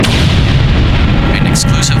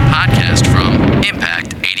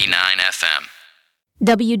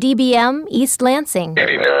WDBM East Lansing.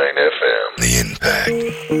 89 FM. The Impact.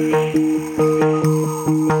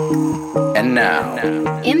 And now,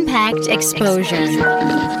 Impact Exposure.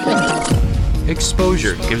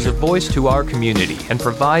 Exposure gives a voice to our community and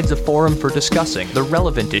provides a forum for discussing the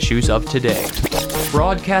relevant issues of today.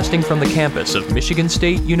 Broadcasting from the campus of Michigan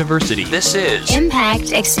State University, this is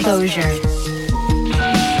Impact Exposure.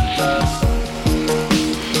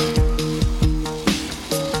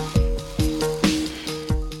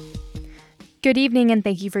 Good evening and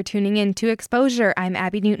thank you for tuning in to Exposure. I'm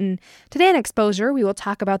Abby Newton. Today in Exposure, we will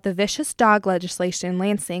talk about the vicious dog legislation in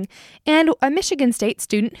Lansing, and a Michigan State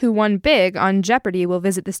student who won big on Jeopardy will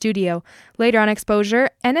visit the studio. Later on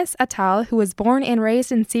Exposure, Enes Atal, who was born and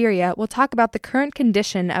raised in Syria, will talk about the current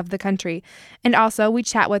condition of the country. And also, we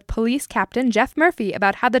chat with Police Captain Jeff Murphy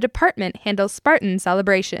about how the department handles Spartan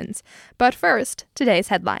celebrations. But first, today's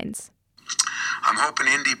headlines. I'm hoping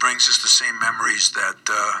Indy brings us the same memories that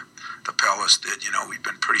the Palace did. You know, we've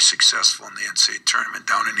been pretty successful in the NCAA tournament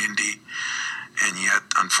down in Indy, and yet,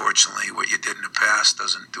 unfortunately, what you did in the past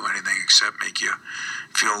doesn't do anything except make you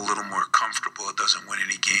feel a little more comfortable. It doesn't win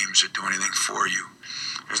any games or do anything for you.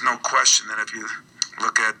 There's no question that if you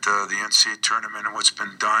look at the NCAA tournament and what's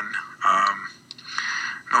been done,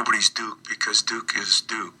 nobody's Duke because Duke is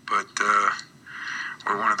Duke, but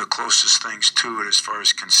we're one of the closest things to it as far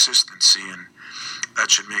as consistency, and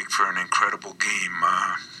that should make for an incredible game.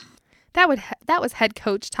 That was head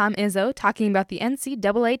coach Tom Izzo talking about the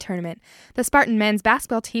NCAA tournament. The Spartan men's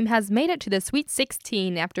basketball team has made it to the Sweet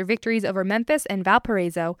 16 after victories over Memphis and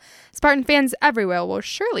Valparaiso. Spartan fans everywhere will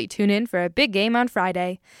surely tune in for a big game on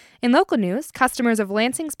Friday. In local news, customers of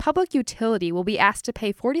Lansing's public utility will be asked to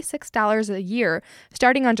pay $46 a year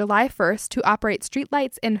starting on July 1st to operate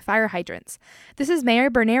streetlights and fire hydrants. This is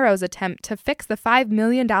Mayor Bernero's attempt to fix the $5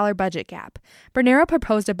 million budget gap. Bernero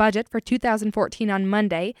proposed a budget for 2014 on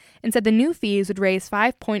Monday and said the new fees would raise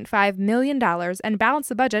 $5.5 million and balance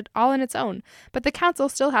the budget all on its own, but the council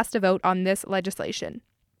still has to vote on this legislation.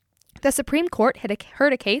 The Supreme Court had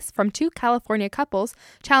heard a case from two California couples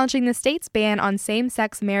challenging the state's ban on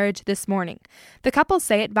same-sex marriage this morning. The couples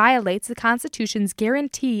say it violates the Constitution's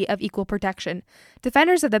guarantee of equal protection.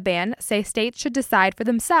 Defenders of the ban say states should decide for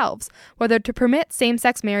themselves whether to permit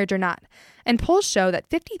same-sex marriage or not. And polls show that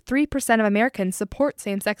 53% of Americans support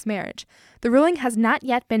same-sex marriage. The ruling has not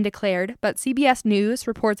yet been declared, but CBS News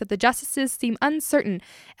reports that the justices seem uncertain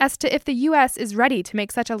as to if the U.S. is ready to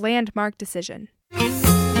make such a landmark decision.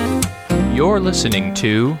 You're listening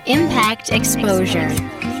to Impact Exposure.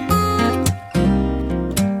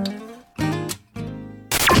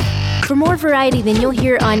 For more variety than you'll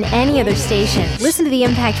hear on any other station, listen to the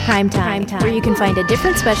Impact Primetime, where you can find a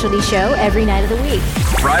different specialty show every night of the week.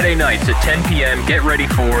 Friday nights at 10 p.m., get ready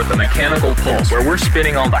for The Mechanical Pulse, where we're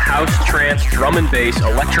spinning all the house, trance, drum and bass,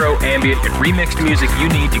 electro, ambient, and remixed music you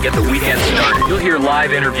need to get the weekend started. You'll hear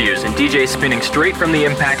live interviews and DJs spinning straight from the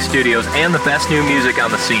Impact Studios and the best new music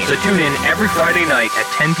on the scene. So tune in every Friday night at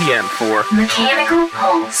 10 p.m. for Mechanical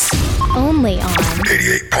Pulse. Only on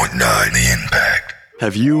 88.9 The Impact.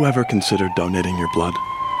 Have you ever considered donating your blood?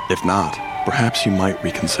 If not, perhaps you might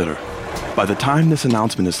reconsider. By the time this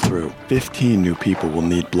announcement is through, 15 new people will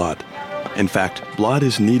need blood. In fact, blood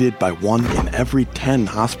is needed by 1 in every 10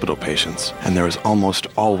 hospital patients, and there is almost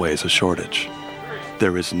always a shortage.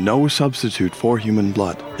 There is no substitute for human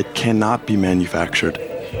blood. It cannot be manufactured.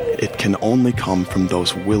 It can only come from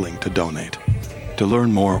those willing to donate. To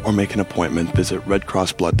learn more or make an appointment, visit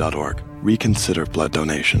redcrossblood.org. Reconsider blood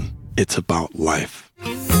donation. It's about life.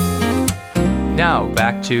 Now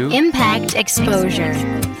back to Impact Exposure.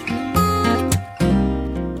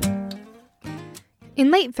 In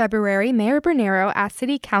late February, Mayor Bernero asked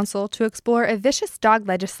City Council to explore a vicious dog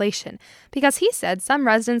legislation because he said some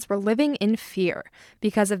residents were living in fear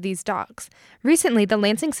because of these dogs. Recently, the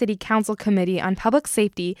Lansing City Council Committee on Public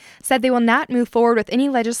Safety said they will not move forward with any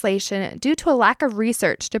legislation due to a lack of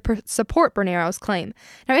research to support Bernero's claim.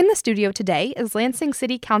 Now, in the studio today is Lansing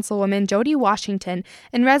City Councilwoman Jody Washington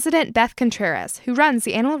and resident Beth Contreras, who runs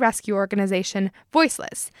the animal rescue organization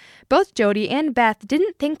Voiceless. Both Jody and Beth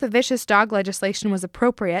didn't think the vicious dog legislation was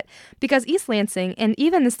appropriate because East Lansing and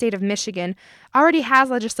even the state of Michigan already has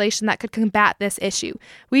legislation that could combat this issue.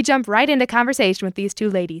 We jump right into conversation with these two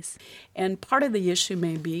ladies. And part of the issue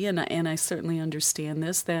may be, and I certainly understand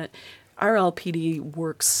this, that our LPD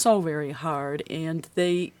works so very hard, and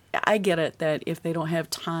they I get it that if they don't have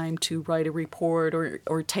time to write a report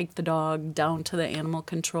or take the dog down to the animal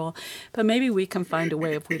control, but maybe we can find a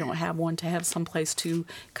way, if we don't have one, to have some place to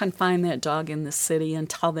confine that dog in the city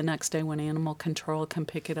until the next day when animal control can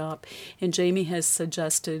pick it up. And Jamie has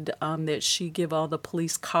suggested that she give all the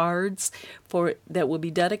police cards that will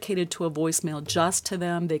be dedicated to a voicemail just to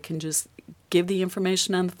them. They can just give the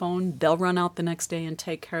information on the phone. They'll run out the next day and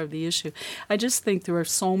take care of the issue. I just think there are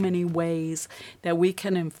so many ways that we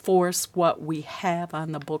can enforce what we have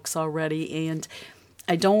on the books already, and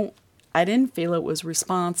I didn't feel it was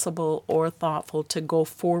responsible or thoughtful to go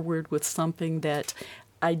forward with something that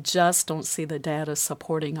I just don't see the data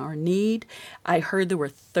supporting our need. I heard there were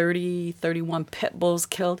 31 pit bulls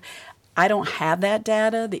killed. I don't have that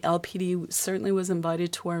data. The LPD certainly was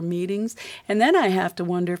invited to our meetings. And then I have to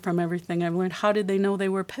wonder, from everything I've learned, how did they know they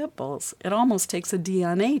were pit bulls? It almost takes a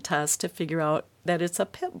DNA test to figure out that it's a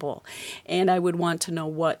pit bull. And I would want to know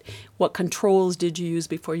what controls did you use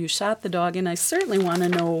before you shot the dog. And I certainly want to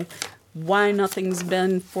know why nothing's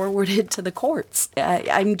been forwarded to the courts.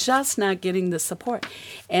 I'm just not getting the support.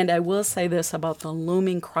 And I will say this about the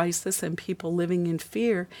looming crisis and people living in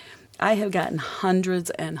fear. I have gotten hundreds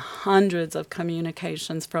and hundreds of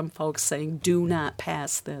communications from folks saying, do not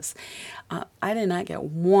pass this. I did not get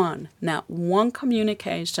not one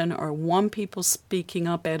communication or one people speaking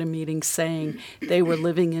up at a meeting saying they were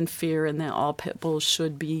living in fear and that all pit bulls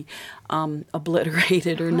should be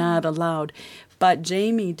obliterated or not allowed. But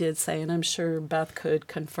Jamie did say, and I'm sure Beth could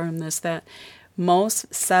confirm this, that most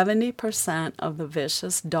 70% of the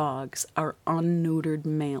vicious dogs are unneutered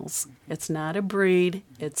males. It's not a breed,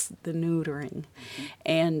 it's the neutering.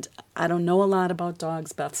 And I don't know a lot about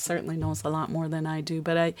dogs. Beth certainly knows a lot more than I do.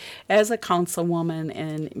 But as a councilwoman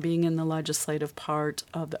and being in the legislative part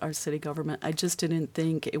of our city government, I just didn't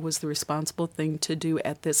think it was the responsible thing to do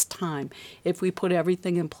at this time. If we put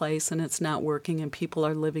everything in place and it's not working and people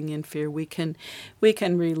are living in fear, we can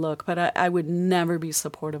relook. But I would never be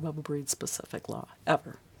supportive of a breed-specific law,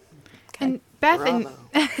 ever. Okay. And Beth, in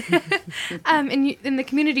the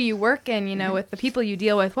community you work in, with the people you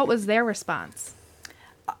deal with, what was their response?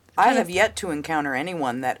 I have yet to encounter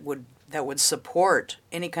anyone that would support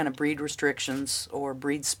any kind of breed restrictions or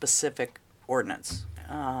breed-specific ordinance.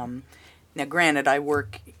 Now, granted, I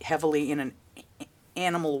work heavily in an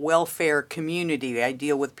animal welfare community. I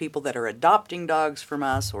deal with people that are adopting dogs from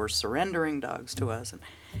us or surrendering dogs to us.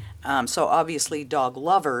 And, so obviously dog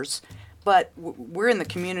lovers, but we're in the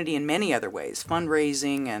community in many other ways,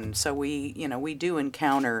 fundraising, and so we do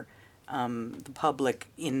encounter the public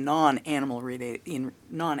in non-animal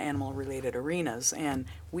related arenas, and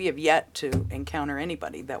we have yet to encounter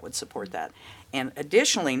anybody that would support that. And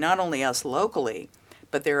additionally, not only us locally,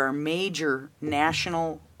 but there are major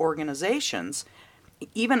national organizations,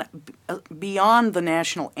 even beyond the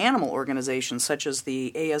national animal organizations, such as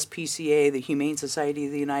the ASPCA, the Humane Society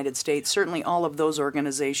of the United States. Certainly all of those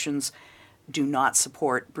organizations do not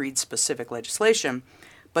support breed-specific legislation.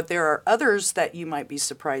 But there are others that you might be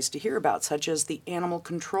surprised to hear about, such as the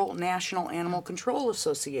National Animal Control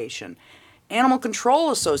Association. Animal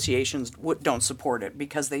control associations don't support it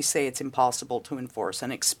because they say it's impossible to enforce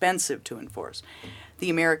and expensive to enforce. The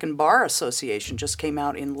American Bar Association just came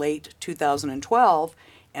out in late 2012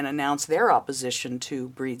 and announced their opposition to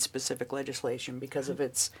breed-specific legislation because of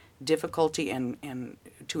its difficulty and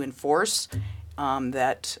to enforce and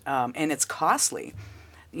it's costly.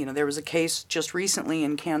 There was a case just recently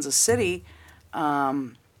in Kansas City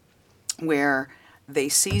where they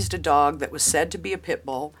seized a dog that was said to be a pit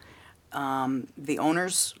bull. The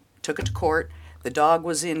owners took it to court. The dog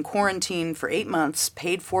was in quarantine for 8 months,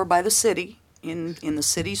 paid for by the city in the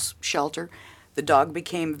city's shelter. The dog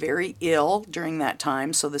became very ill during that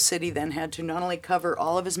time, so the city then had to not only cover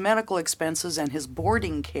all of his medical expenses and his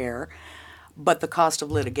boarding care, but the cost of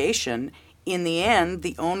litigation. In the end,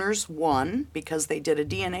 the owners won because they did a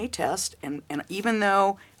DNA test, and even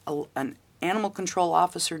though an animal control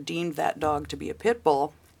officer deemed that dog to be a pit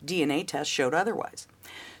bull, DNA tests showed otherwise.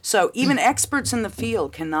 So even experts in the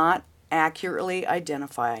field cannot accurately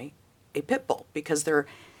identify a pit bull because they're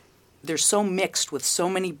so mixed with so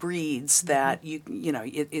many breeds that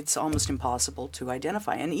it's almost impossible to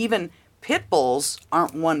identify. And even pit bulls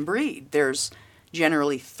aren't one breed. There's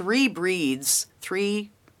generally three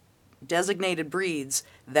designated breeds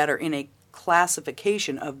that are in a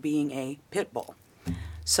classification of being a pit bull.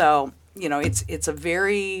 So, it's a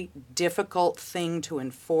very difficult thing to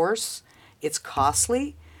enforce. It's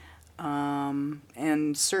costly.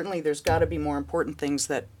 And certainly there's got to be more important things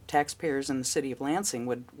that taxpayers in the city of Lansing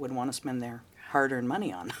would want to spend their hard-earned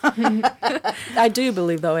money on. I do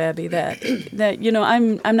believe, though, Abby, that you know,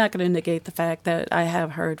 I'm not going to negate the fact that I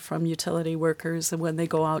have heard from utility workers when they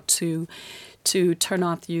go out to turn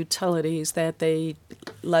off the utilities that they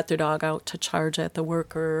let their dog out to charge at the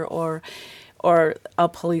worker or a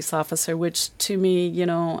police officer, which to me, you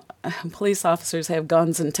know, police officers have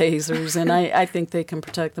guns and tasers, and I think they can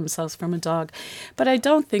protect themselves from a dog. But I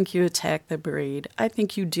don't think you attack the breed. I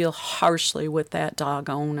think you deal harshly with that dog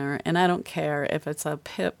owner, and I don't care if it's a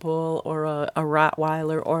pit bull or a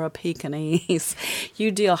Rottweiler or a Pekingese.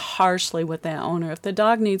 You deal harshly with that owner. If the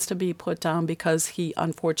dog needs to be put down because he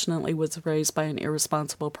unfortunately was raised by an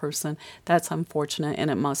irresponsible person, that's unfortunate,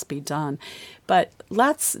 and it must be done. But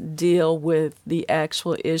let's deal with the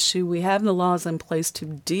actual issue. We have the laws in place to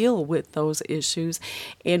deal with those issues,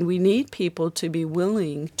 and we need people to be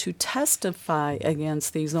willing to testify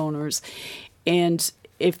against these owners. And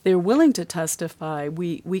if they're willing to testify,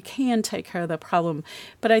 we can take care of the problem.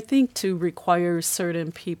 But I think to require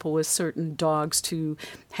certain people with certain dogs to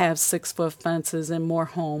have 6-foot fences and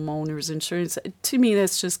more homeowners insurance, to me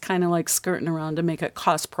that's just kind of like skirting around to make it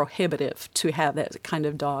cost prohibitive to have that kind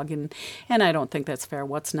of dog. And I don't think that's fair.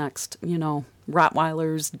 What's next? You know,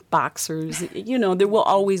 Rottweilers, boxers, you know, there will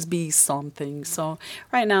always be something. So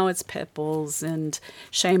right now it's pit bulls, and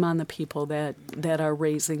shame on the people that are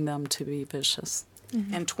raising them to be vicious.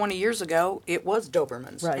 Mm-hmm. And 20 years ago, it was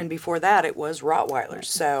Dobermans. Right. And before that, it was Rottweilers. Right.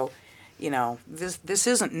 So, you know, this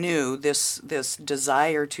isn't new. This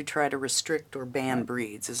desire to try to restrict or ban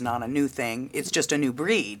breeds is not a new thing. It's just a new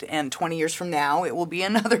breed. And 20 years from now, it will be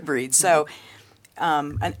another breed. So,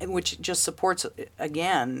 which just supports,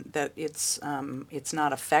 again, that it's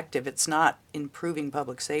not effective. It's not improving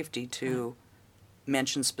public safety to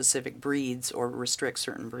mention specific breeds or restrict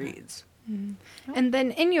certain breeds. Mm-hmm. And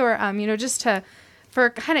then in your, you know, just for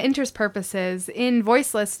kind of interest purposes, in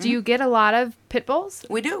Voiceless, do you get a lot of pit bulls?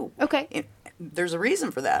 We do. Okay. There's a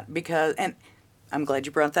reason for that, because, and I'm glad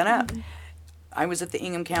you brought that up. Mm-hmm. I was at the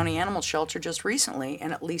Ingham County Animal Shelter just recently,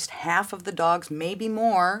 and at least half of the dogs, maybe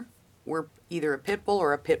more, were either a pit bull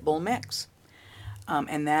or a pit bull mix.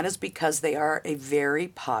 And that is because they are a very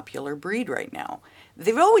popular breed right now.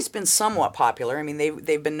 They've always been somewhat popular. I mean,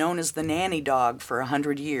 they've been known as the nanny dog for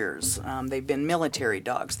 100 years. They've been military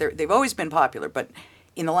dogs. They've always been popular, but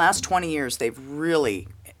in the last 20 years, they've really,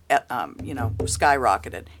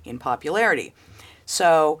 skyrocketed in popularity.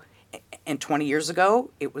 So, and 20 years ago,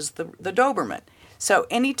 it was the Doberman. So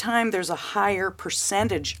anytime there's a higher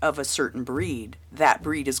percentage of a certain breed, that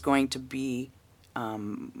breed is going to be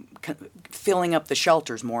filling up the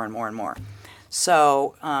shelters more and more and more.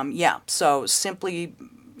 So, so simply,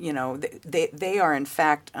 you know, they are in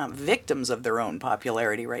fact victims of their own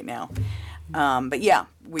popularity right now. But yeah,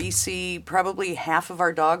 we see probably half of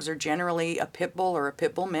our dogs are generally a pit bull or a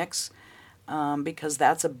pit bull mix, because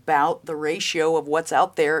that's about the ratio of what's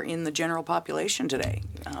out there in the general population today,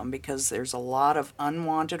 because there's a lot of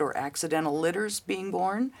unwanted or accidental litters being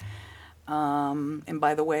born. And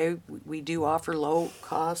by the way, we do offer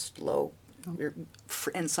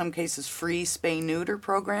in some cases free spay-neuter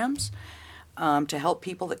programs to help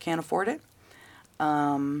people that can't afford it.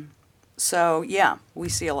 So yeah, we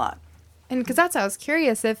see a lot. And because that's how I was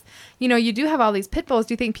curious, if, you know, you do have all these pit bulls,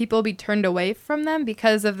 do you think people will be turned away from them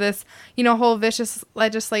because of this, you know, whole vicious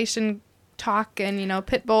legislation talk and, you know,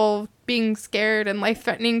 pit bull being scared and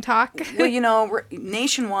life-threatening talk? Well, you know,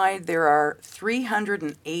 nationwide there are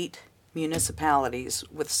 308 municipalities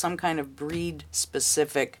with some kind of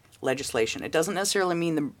breed-specific legislation. It doesn't necessarily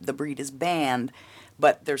mean the breed is banned,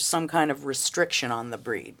 but there's some kind of restriction on the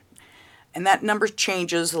breed. And that number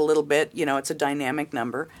changes a little bit. You know, it's a dynamic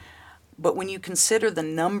number. But when you consider the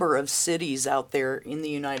number of cities out there in the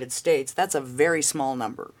United States, that's a very small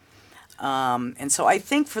number. And so I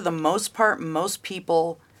think for the most part, most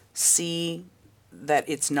people see that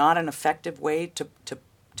it's not an effective way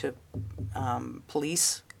to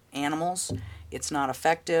police animals. It's not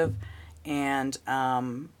effective. And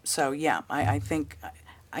so, yeah, I think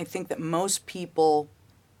that most people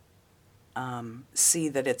see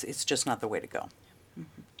that it's just not the way to go.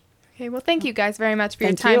 Mm-hmm. Okay, well, thank you guys very much for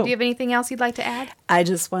your time. Do you have anything else you'd like to add? I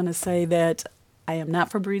just want to say that I am not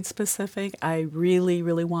for breed specific. I really,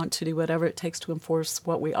 really want to do whatever it takes to enforce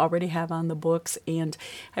what we already have on the books. And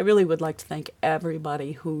I really would like to thank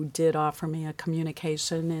everybody who did offer me a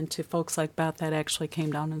communication, and to folks like Beth that actually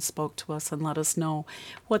came down and spoke to us and let us know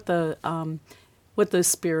what the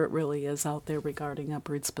spirit really is out there regarding a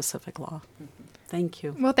breed specific law. Mm-hmm. Thank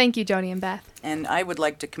you. Well, thank you, Jody and Beth. And I would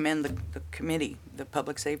like to commend the committee, the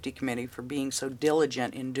Public Safety Committee, for being so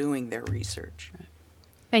diligent in doing their research.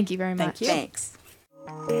 Thank you very much. Thanks.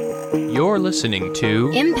 You're listening to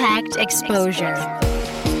Impact Exposure.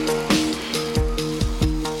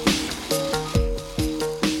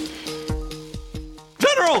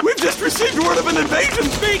 General, we've just received word of an invasion.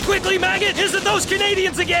 Speak quickly, maggot! Is it those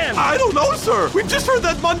Canadians again? I don't know, sir. We've just heard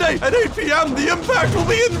that Monday at 8 p.m. the Impact will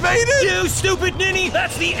be invaded. You stupid ninny!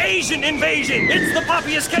 That's the Asian invasion! It's the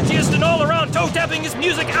poppiest, catchiest, and all-around toe-tapping his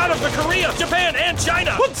music out of the Korea, Japan, and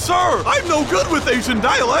China! But, sir, I'm no good with Asian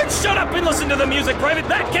dialects. Shut up and listen to the music, Private!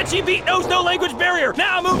 That catchy beat knows no language barrier!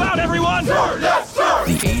 Now move out, everyone! Sir, yes, sir!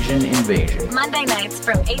 The Asian Invasion. Monday nights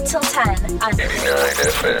from 8 till 10 on 89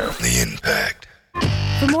 FM. The Impact.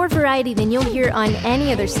 For more variety than you'll hear on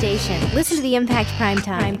any other station, listen to the Impact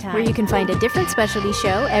Primetime, where you can find a different specialty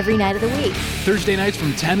show every night of the week. Thursday nights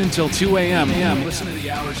from 10 until 2 a.m. Listen to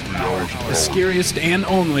the Hours and Hours, the scariest and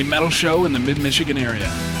only metal show in the Mid-Michigan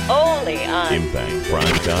area. Only on Impact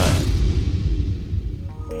Primetime.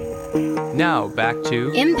 Now back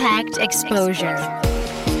to Impact Exposure.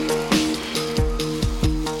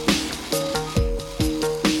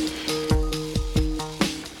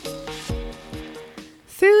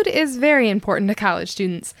 Food is very important to college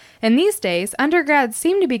students, and these days, undergrads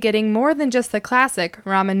seem to be getting more than just the classic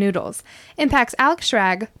ramen noodles. Impact's Alex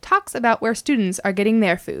Schrag talks about where students are getting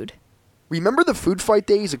their food. Remember the food fight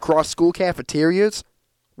days across school cafeterias?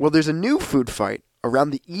 Well, there's a new food fight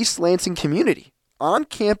around the East Lansing community,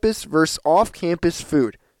 on-campus versus off-campus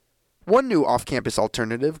food. One new off-campus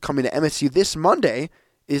alternative coming to MSU this Monday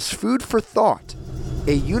is Food for Thought,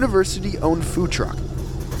 a university-owned food truck.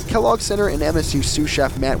 Kellogg Center and MSU sous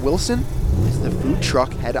chef Matt Wilson is the food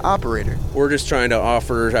truck head operator. We're just trying to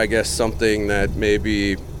offer, I guess, something that may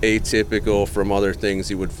be atypical from other things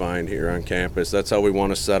you would find here on campus. That's how we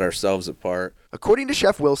want to set ourselves apart. According to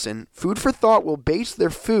Chef Wilson, Food for Thought will base their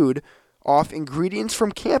food off ingredients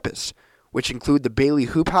from campus, which include the Bailey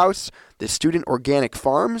Hoop House, the Student Organic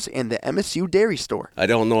Farms, and the MSU Dairy Store. I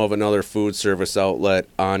don't know of another food service outlet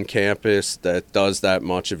on campus that does that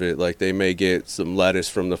much of it. Like, they may get some lettuce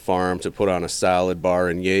from the farm to put on a salad bar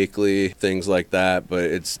in Yakeley, things like that,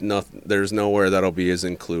 but there's nowhere that'll be as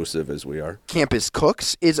inclusive as we are. Campus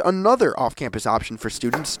Cooks is another off-campus option for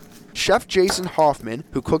students. Chef Jason Hoffman,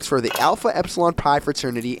 who cooks for the Alpha Epsilon Pi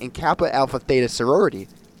fraternity and Kappa Alpha Theta sorority,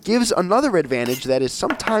 gives another advantage that is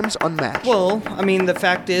sometimes unmatched. Well, I mean, the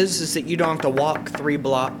fact is that you don't have to walk 3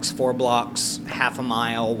 blocks, 4 blocks, half a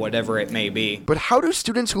mile, whatever it may be. But how do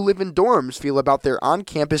students who live in dorms feel about their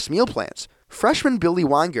on-campus meal plans? Freshman Billy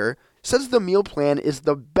Wanger says the meal plan is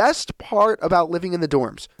the best part about living in the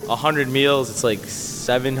dorms. 100 meals, it's like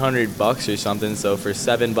 $700 or something, so for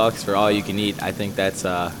 $7 for all you can eat, I think that's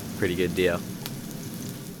a pretty good deal.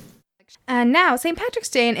 And now, St. Patrick's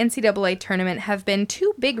Day and NCAA tournament have been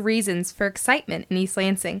two big reasons for excitement in East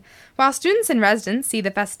Lansing. While students and residents see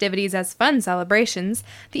the festivities as fun celebrations,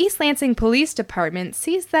 the East Lansing Police Department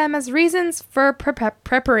sees them as reasons for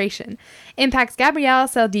preparation. Impact's Gabriela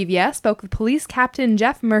Saldivia spoke with Police Captain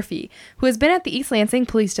Jeff Murphy, who has been at the East Lansing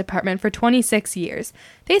Police Department for 26 years.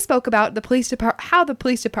 They spoke about how the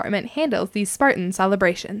police department handles these Spartan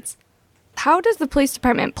celebrations. How does the police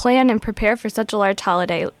department plan and prepare for such a large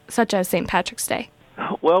holiday, such as St. Patrick's Day?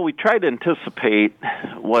 Well, we try to anticipate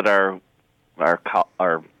what our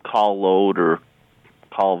call load or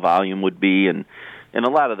call volume would be, and a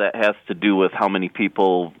lot of that has to do with how many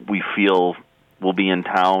people we feel will be in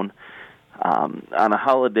town. On a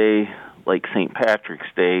holiday like St. Patrick's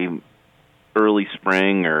Day, early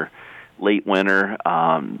spring or late winter,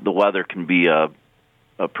 the weather can be a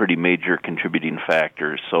pretty major contributing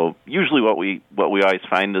factor. So usually what we always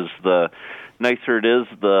find is the nicer it is,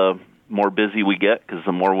 the more busy we get, because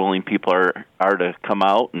the more willing people are to come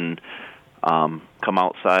out and come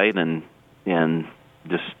outside and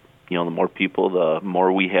just, the more people, the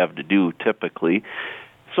more we have to do typically.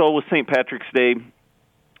 So with St. Patrick's Day,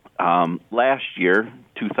 last year,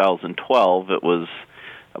 2012, it was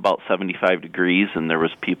about 75 degrees and there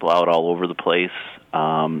was people out all over the place.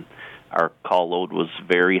 Our call load was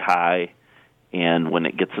very high, and when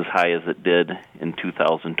it gets as high as it did in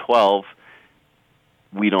 2012,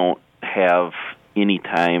 we don't have any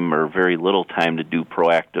time or very little time to do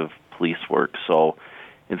proactive police work. So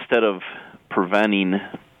instead of preventing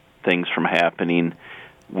things from happening,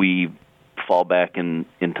 we fall back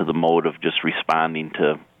into the mode of just responding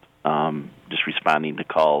to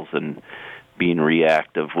calls and being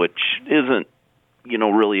reactive, which isn't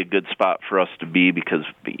really a good spot for us to be, because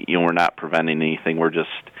we're not preventing anything. We're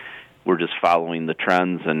just following the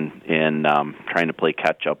trends and trying to play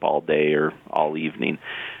catch up all day or all evening.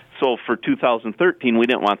 So for 2013, we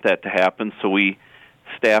didn't want that to happen, so we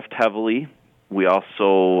staffed heavily. We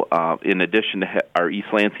also, in addition to our East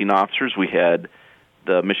Lansing officers, we had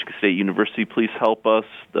the Michigan State University Police help us,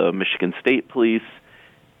 the Michigan State Police,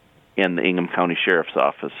 and the Ingham County Sheriff's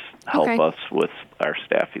Office help us with our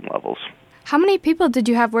staffing levels. How many people did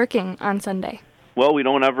you have working on Sunday? Well, we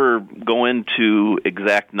don't ever go into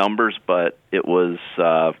exact numbers, but it was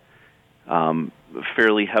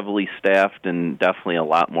fairly heavily staffed and definitely a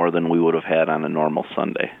lot more than we would have had on a normal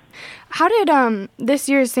Sunday. How did this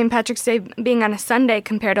year's St. Patrick's Day being on a Sunday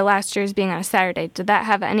compare to last year's being on a Saturday? Did that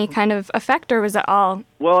have any kind of effect, or was it all?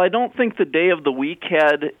 Well, I don't think the day of the week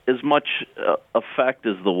had as much effect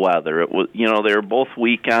as the weather. It was, they were both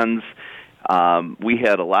weekends. We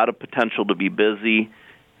had a lot of potential to be busy.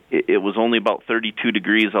 It was only about 32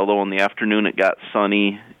 degrees, although in the afternoon it got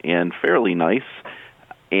sunny and fairly nice.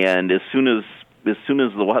 And as soon as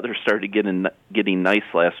the weather started getting nice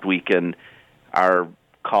last weekend, our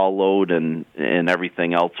call load and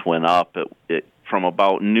everything else went up. It from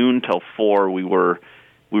about noon till 4, we were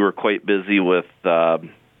quite busy with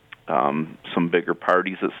some bigger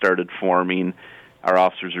parties that started forming. Our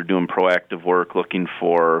officers are doing proactive work, looking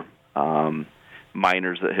for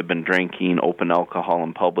minors that have been drinking, open alcohol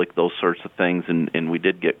in public, those sorts of things, and we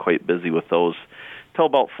did get quite busy with those till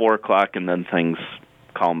about 4 o'clock, and then things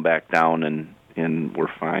calmed back down and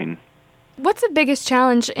we're fine. What's the biggest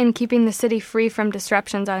challenge in keeping the city free from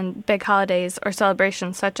disruptions on big holidays or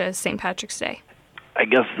celebrations such as St. Patrick's Day? I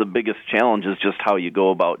guess the biggest challenge is just how you go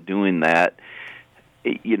about doing that.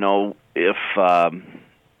 If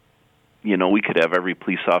we could have every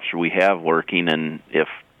police officer we have working, and if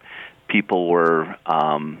people were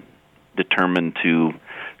determined to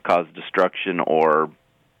cause destruction or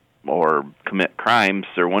commit crimes,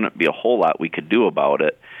 there wouldn't be a whole lot we could do about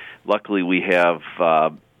it. Luckily, we have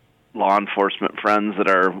law enforcement friends that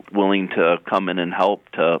are willing to come in and help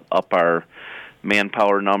to up our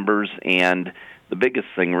manpower numbers. And the biggest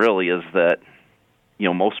thing really is that,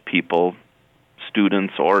 most people,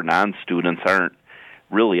 students or non-students, aren't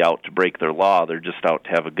really out to break their law. They're just out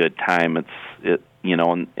to have a good time. And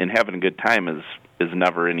having a good time is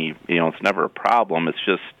never it's never a problem. It's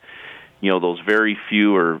just, those very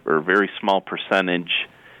few or very small percentage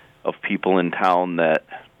of people in town that,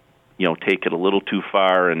 take it a little too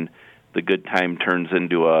far and the good time turns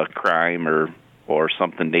into a crime or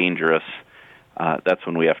something dangerous. That's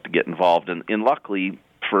when we have to get involved. And luckily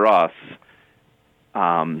for us,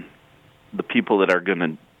 the people that are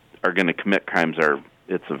going to commit crimes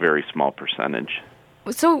it's a very small percentage.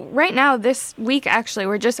 So right now, this week, actually,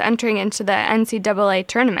 we're just entering into the NCAA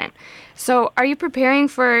tournament. So are you preparing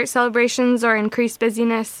for celebrations or increased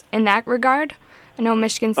busyness in that regard? I know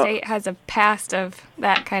Michigan State has a past of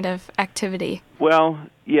that kind of activity. Well,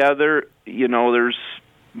 yeah, there's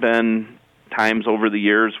been times over the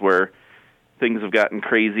years where things have gotten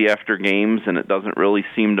crazy after games, and it doesn't really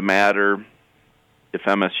seem to matter if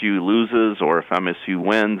MSU loses or if MSU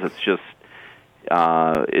wins. It's just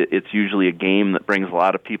it's usually a game that brings a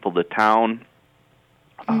lot of people to town.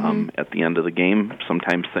 At the end of the game,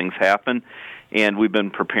 sometimes things happen, and we've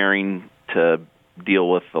been preparing to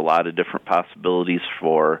deal with a lot of different possibilities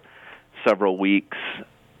for several weeks.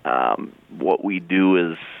 What we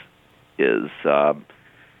do is the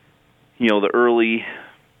early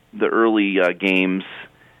games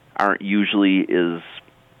aren't usually as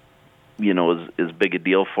big a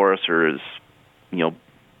deal for us or as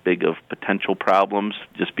big of potential problems,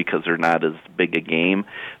 just because they're not as big a game.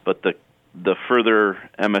 But the further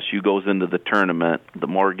MSU goes into the tournament, the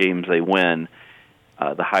more games they win,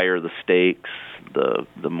 the higher the stakes,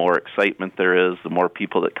 the more excitement there is, the more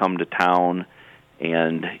people that come to town,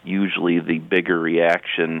 and usually the bigger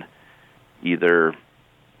reaction, either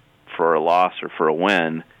for a loss or for a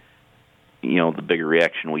win, the bigger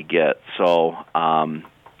reaction we get. So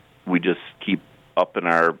we just keep upping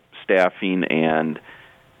our staffing and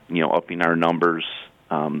upping our numbers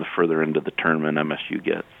the further into the tournament MSU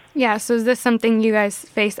gets. Yeah, so is this something you guys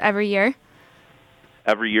face every year?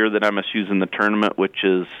 Every year that MSU's in the tournament, which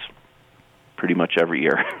is pretty much every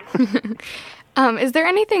year. Is there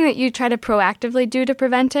anything that you try to proactively do to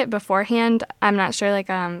prevent it beforehand? I'm not sure, like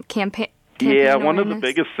campaign Yeah, awareness? one of the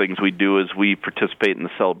biggest things we do is we participate in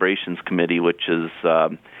the Celebrations Committee, which is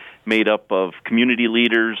made up of community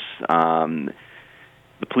leaders. The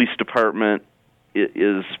police department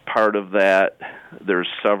is part of that. There's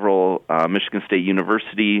several Michigan State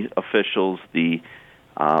University officials, the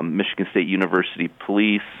Michigan State University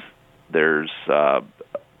Police. There's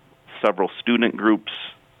several student groups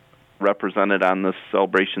represented on this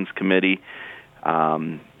Celebrations Committee,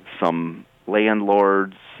 some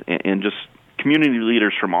landlords, and just community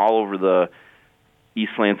leaders from all over the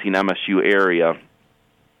East Lansing MSU area.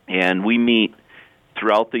 And we meet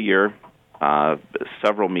throughout the year,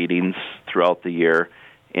 several meetings throughout the year,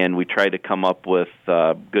 and we try to come up with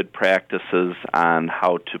good practices on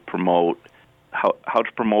how to promote, how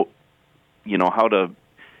to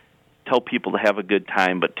tell people to have a good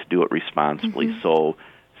time, but to do it responsibly. Mm-hmm.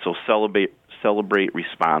 So celebrate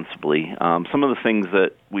responsibly. Some of the things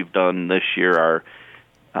that we've done this year are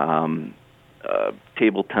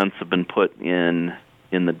table tents have been put in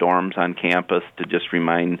the dorms on campus to just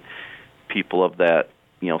remind people of that,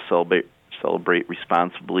 celebrate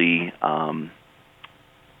responsibly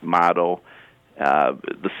motto.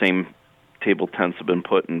 The same table tents have been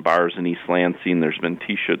put in bars in East Lansing. There's been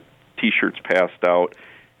T-shirts passed out,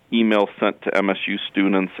 emails sent to MSU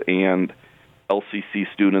students and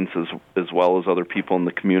LCC students as well as other people in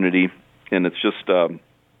the community, and it's just an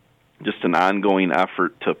ongoing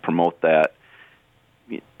effort to promote that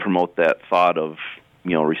thought of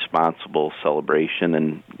responsible celebration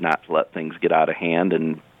and not to let things get out of hand,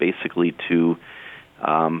 and basically to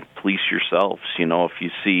police yourselves.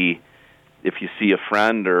 If you see a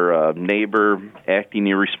friend or a neighbor acting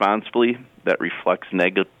irresponsibly, that reflects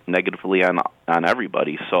negatively on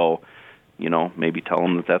everybody. So, maybe tell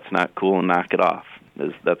them that that's not cool and knock it off.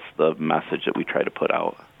 That's the message that we try to put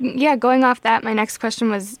out. Yeah, going off that, my next question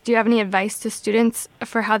was, do you have any advice to students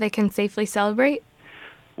for how they can safely celebrate?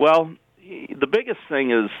 Well, the biggest thing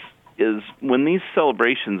is when these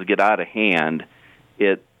celebrations get out of hand,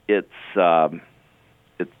 there's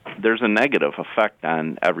a negative effect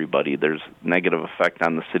on everybody. There's a negative effect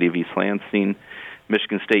on the city of East Lansing,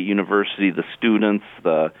 Michigan State University, the students,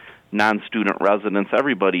 the non-student residents.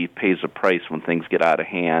 Everybody pays a price when things get out of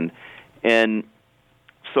hand. And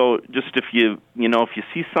so just if you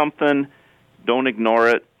see something, don't ignore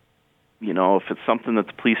it. If it's something that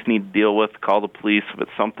the police need to deal with, call the police. If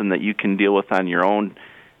it's something that you can deal with on your own,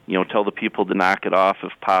 tell the people to knock it off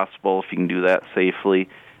if possible, if you can do that safely.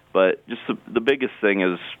 But just the biggest thing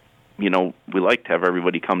is, we like to have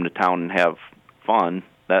everybody come to town and have fun.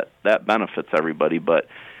 That benefits everybody. But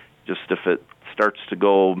just if it starts to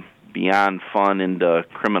go beyond fun into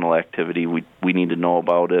criminal activity, we need to know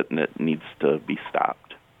about it, and it needs to be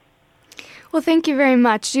stopped. Well, thank you very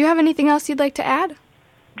much. Do you have anything else you'd like to add?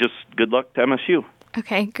 Just good luck to MSU.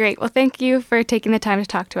 Okay, great. Well, thank you for taking the time to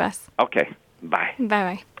talk to us. Okay, bye.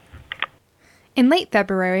 Bye-bye. In late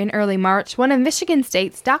February and early March, one of Michigan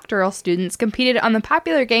State's doctoral students competed on the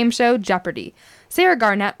popular game show Jeopardy! Sarah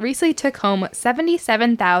Garnett recently took home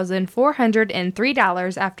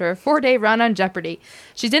 $77,403 after a 4-day run on Jeopardy!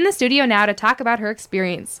 She's in the studio now to talk about her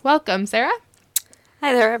experience. Welcome, Sarah.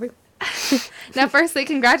 Hi there, everyone. Now, firstly,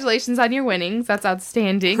 congratulations on your winnings. That's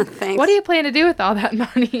outstanding. Thanks. What do you plan to do with all that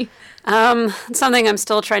money? Something I'm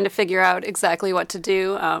still trying to figure out exactly what to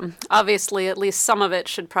do. Obviously, at least some of it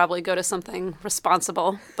should probably go to something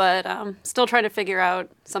responsible, but still trying to figure out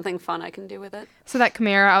something fun I can do with it. So that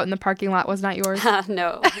Camaro out in the parking lot was not yours?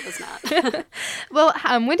 No, it was not. Well,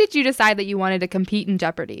 when did you decide that you wanted to compete in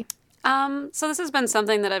Jeopardy! So this has been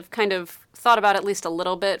something that I've kind of thought about at least a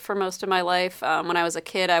little bit for most of my life. When I was a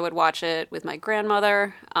kid, I would watch it with my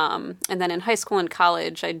grandmother. And then in high school and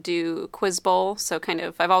college, I'd do Quiz Bowl. So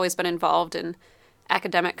I've always been involved in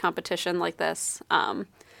academic competition like this. But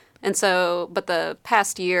the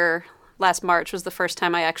past year, last March, was the first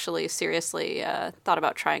time I actually seriously thought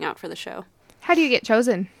about trying out for the show. How do you get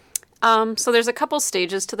chosen? So there's a couple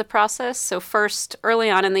stages to the process. So first, early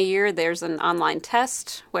on in the year, there's an online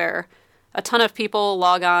test where a ton of people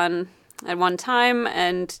log on at one time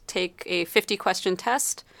and take a 50-question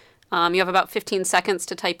test. You have about 15 seconds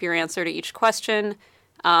to type your answer to each question.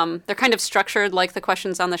 They're kind of structured like the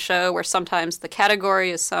questions on the show, where sometimes the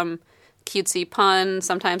category is some cutesy pun,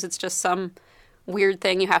 sometimes it's just some weird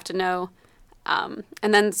thing you have to know. And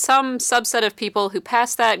then some subset of people who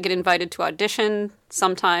pass that get invited to audition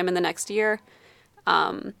sometime in the next year.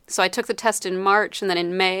 So I took the test in March, and then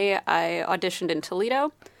in May I auditioned in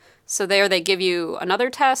Toledo. So there they give you another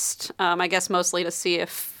test, I guess mostly to see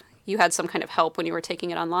if you had some kind of help when you were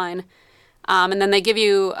taking it online. And then they give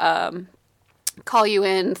you, call you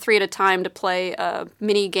in 3 at a time to play a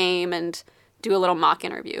mini game and do a little mock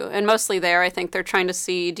interview. And mostly there, I think they're trying to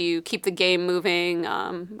see, do you keep the game moving?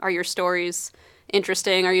 Are your stories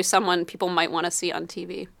interesting? Are you someone people might want to see on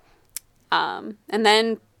TV? And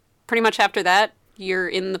then pretty much after that, you're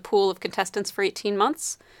in the pool of contestants for 18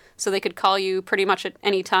 months. So they could call you pretty much at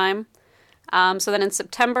any time. So then in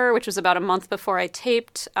September, which was about a month before I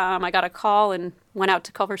taped, I got a call and went out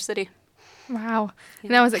to Culver City. Wow.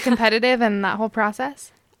 Yeah. Now, was it competitive in that whole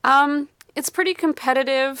process? It's pretty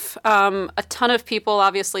competitive. A ton of people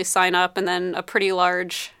obviously sign up, and then a pretty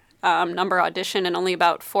large number audition, and only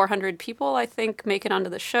about 400 people, I think, make it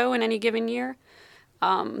onto the show in any given year.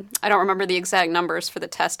 I don't remember the exact numbers for the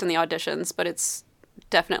test and the auditions, but it's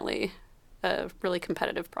definitely a really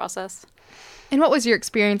competitive process. And what was your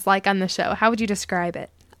experience like on the show? How would you describe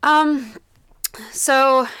it?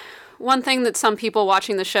 So one thing that some people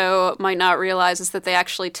watching the show might not realize is that they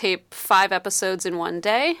actually tape 5 episodes in one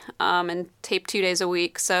day, and tape 2 days a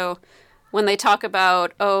week. So when they talk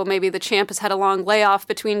about, maybe the champ has had a long layoff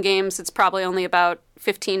between games, it's probably only about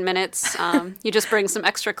 15 minutes. You just bring some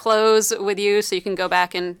extra clothes with you so you can go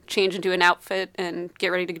back and change into an outfit and get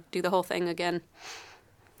ready to do the whole thing again.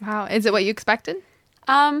 Wow. Is it what you expected?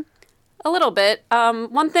 A little bit.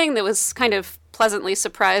 One thing that was kind of pleasantly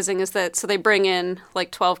surprising is that, so they bring in like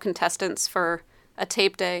 12 contestants for a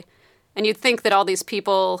tape day, and you'd think that all these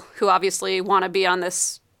people who obviously want to be on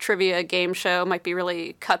this trivia game show might be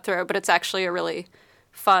really cutthroat, but it's actually a really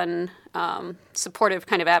fun, supportive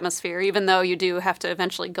kind of atmosphere, even though you do have to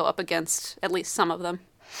eventually go up against at least some of them.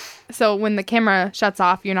 So when the camera shuts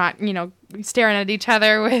off, you're not, staring at each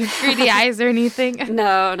other with greedy eyes or anything?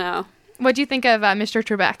 No. What do you think of Mr.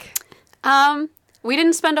 Trebek? We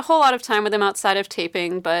didn't spend a whole lot of time with him outside of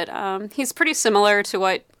taping, but he's pretty similar to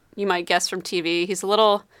what you might guess from TV. He's a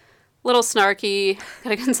little snarky,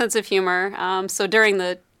 got a good sense of humor. So during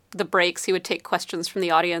the breaks, he would take questions from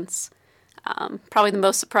the audience. Probably the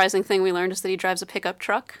most surprising thing we learned is that he drives a pickup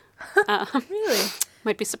truck. Really?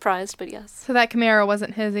 Might be surprised, but yes. So that Camaro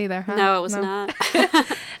wasn't his either, huh? No, it was not.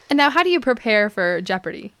 And now, how do you prepare for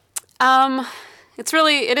Jeopardy?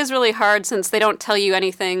 It is really hard since they don't tell you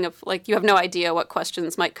anything of, like, you have no idea what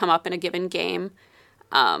questions might come up in a given game.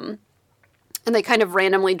 And they kind of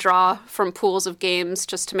randomly draw from pools of games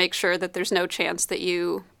just to make sure that there's no chance that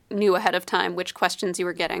you knew ahead of time which questions you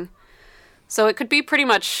were getting. So it could be pretty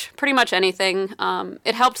much anything.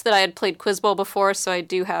 It helped that I had played Quiz Bowl before, so I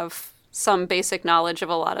do have some basic knowledge of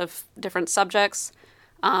a lot of different subjects.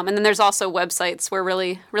 And then there's also websites where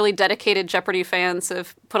really, really dedicated Jeopardy fans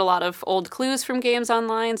have put a lot of old clues from games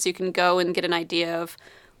online, so you can go and get an idea of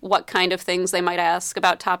what kind of things they might ask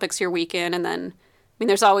about topics you're weak in. And then,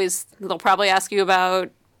 they'll probably ask you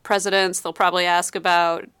about presidents, they'll probably ask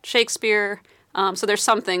about Shakespeare. So there's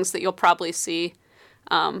some things that you'll probably see,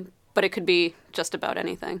 but it could be just about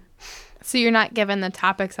anything. So you're not given the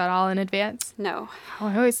topics at all in advance? No. Oh,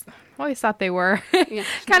 I always thought they were. Yeah.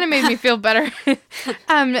 Kind of made me feel better.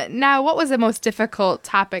 Now, what was the most difficult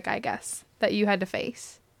topic, I guess, that you had to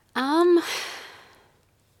face?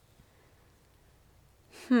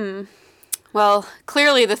 Well,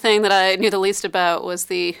 clearly the thing that I knew the least about was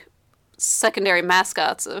the secondary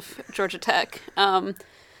mascots of Georgia Tech.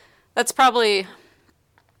 That's probably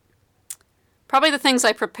the things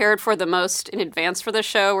I prepared for the most in advance for the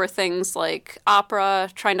show were things like opera,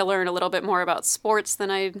 trying to learn a little bit more about sports than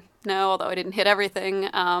I know, although I didn't hit everything,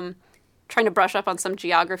 trying to brush up on some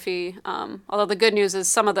geography. Although the good news is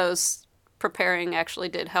some of those preparing actually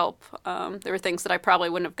did help. There were things that I probably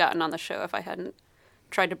wouldn't have gotten on the show if I hadn't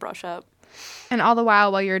tried to brush up. And all the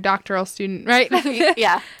while you're a doctoral student, right?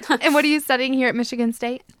 Yeah. And what are you studying here at Michigan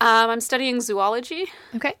State? I'm studying zoology.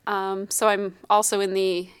 Okay. So I'm also in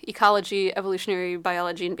the ecology, evolutionary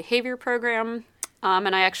biology, and behavior program.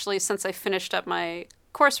 And I actually, since I finished up my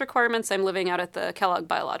course requirements, I'm living out at the Kellogg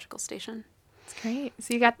Biological Station. That's great.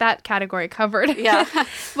 So you got that category covered. Yeah.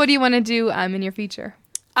 What do you want to do in your future?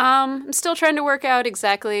 I'm still trying to work out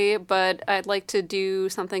exactly, but I'd like to do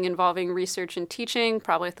something involving research and teaching,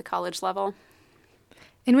 probably at the college level.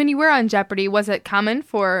 And when you were on Jeopardy, was it common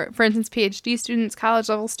for instance, PhD students, college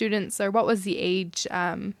level students, or what was the age,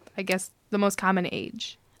 I guess, the most common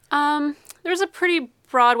age? There was a pretty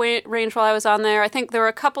broad range while I was on there. I think there were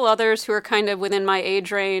a couple others who were kind of within my age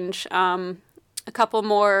range, a couple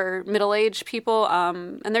more middle-aged people,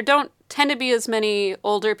 and there don't tend to be as many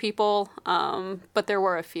older people, but there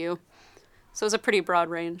were a few. So it was a pretty broad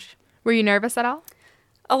range. Were you nervous at all?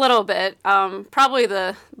 A little bit. Probably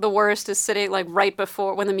the worst is sitting like right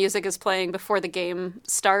before, when the music is playing before the game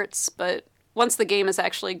starts, but once the game is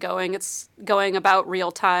actually going, it's going about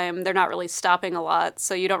real time. They're not really stopping a lot,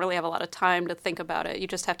 so you don't really have a lot of time to think about it. You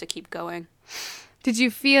just have to keep going. Did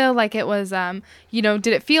you feel like it was, did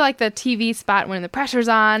it feel like the TV spot when the pressure's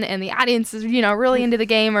on and the audience is, really into the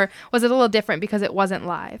game, or was it a little different because it wasn't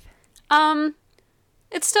live?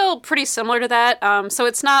 It's still pretty similar to that. So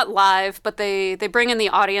it's not live, but they bring in the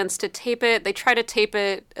audience to tape it. They try to tape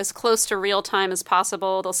it as close to real time as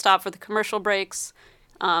possible. They'll stop for the commercial breaks.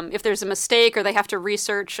 If there's a mistake or they have to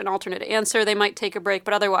research an alternate answer, they might take a break,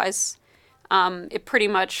 but otherwise it pretty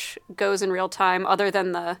much goes in real time, other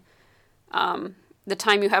than the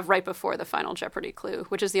time you have right before the final Jeopardy clue,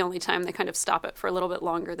 which is the only time they kind of stop it for a little bit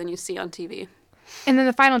longer than you see on TV. And then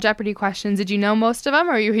the final Jeopardy questions, did you know most of them,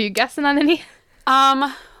 or were you guessing on any?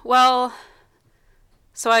 Well,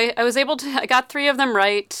 So I was able to, I got 3 of them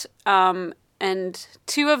right, and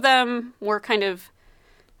 2 of them were kind of,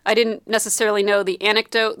 I didn't necessarily know the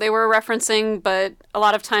anecdote they were referencing, but a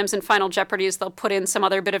lot of times in Final Jeopardies, they'll put in some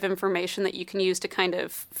other bit of information that you can use to kind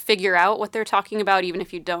of figure out what they're talking about, even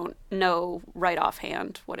if you don't know right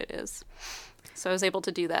offhand what it is. So I was able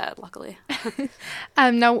to do that, luckily.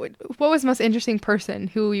 Now, what was the most interesting person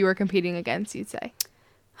who you were competing against, you'd say?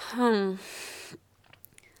 There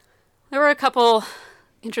were a couple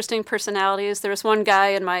interesting personalities. There was one guy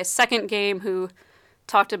in my second game who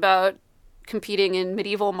talked about competing in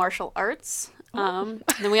medieval martial arts. Then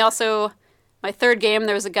we also, my third game,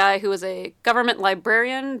 there was a guy who was a government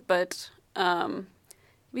librarian, but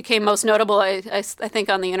became most notable, I think,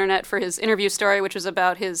 on the internet for his interview story, which was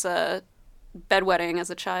about his bedwetting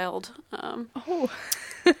as a child.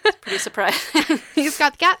 It's pretty surprising. He's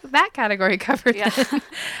got that category covered. Yeah.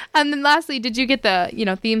 And then lastly, did you get the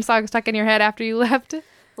theme song stuck in your head after you left?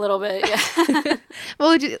 A little bit, yeah.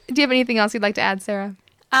 Well, do you have anything else you'd like to add, Sarah?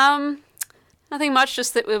 Nothing much,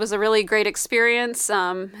 just that it was a really great experience.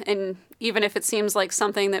 And even if it seems like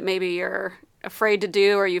something that maybe you're afraid to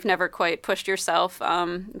do or you've never quite pushed yourself,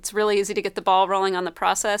 it's really easy to get the ball rolling on the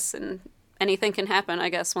process, and anything can happen, I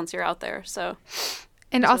guess, once you're out there. So.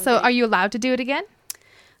 And also, are you allowed to do it again?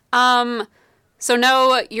 So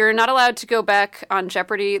no, you're not allowed to go back on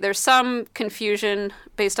Jeopardy. There's some confusion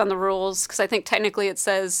based on the rules, because I think technically it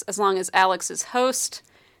says as long as Alex is host.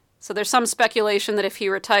 So there's some speculation that if he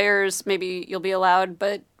retires, maybe you'll be allowed,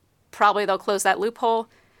 but probably they'll close that loophole.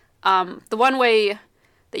 The one way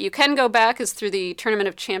that you can go back is through the Tournament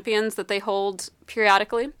of Champions that they hold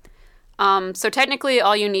periodically. So technically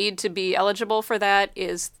all you need to be eligible for that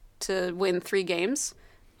is to win 3 games.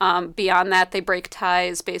 Beyond that, they break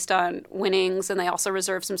ties based on winnings, and they also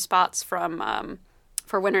reserve some spots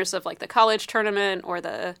for winners of like the college tournament or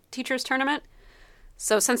the teachers tournament.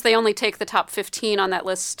 So since they only take the top 15 on that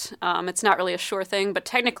list, it's not really a sure thing. But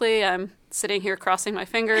technically, I'm sitting here crossing my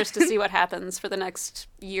fingers to see what happens for the next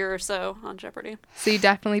year or so on Jeopardy. So you'd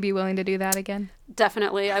definitely be willing to do that again?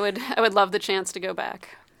 Definitely. I would love the chance to go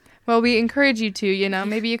back. Well, we encourage you to,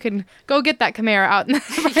 maybe you can go get that Camaro out in the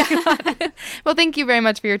parking lot. Well, thank you very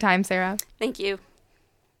much for your time, Sarah. Thank you.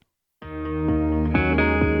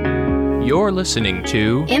 You're listening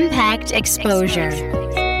to Impact Exposure.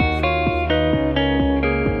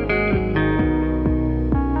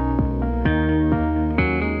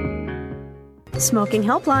 Smoking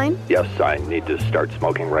helpline. Yes, I need to start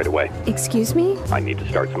smoking right away. Excuse me? I need to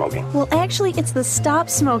start smoking. Well, actually, it's the Stop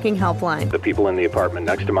Smoking helpline. The people in the apartment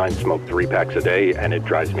next to mine smoke 3 packs a day, and it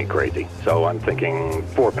drives me crazy. So I'm thinking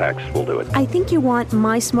 4 packs will do it. I think you want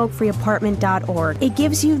mysmokefreeapartment.org. It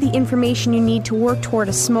gives you the information you need to work toward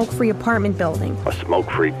a smoke-free apartment building. A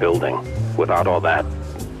smoke-free building? Without all that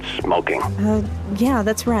smoking? Yeah,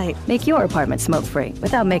 that's right. Make your apartment smoke-free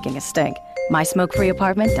without making a stink.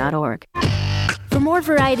 mysmokefreeapartment.org. For more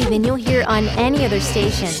variety than you'll hear on any other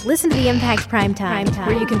station, listen to the Impact Primetime,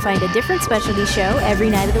 where you can find a different specialty show every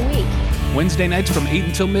night of the week. Wednesday nights from 8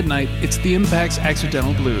 until midnight, it's the Impact's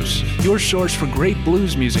Accidental Blues, your source for great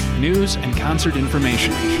blues music, news, and concert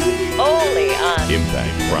information. Only on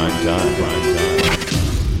Impact Primetime.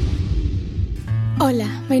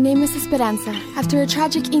 Hola, my name is Esperanza. After a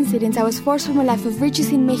tragic incident, I was forced from a life of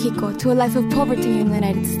riches in Mexico to a life of poverty in the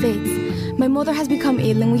United States. My mother has become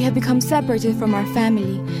ill and we have become separated from our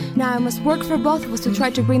family. Now I must work for both of us to try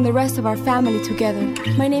to bring the rest of our family together.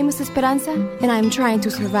 My name is Esperanza and I am trying to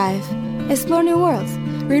survive. Explore new worlds.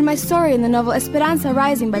 Read my story in the novel Esperanza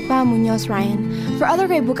Rising by Pam Muñoz Ryan. For other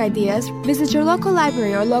great book ideas, visit your local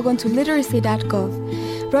library or log on to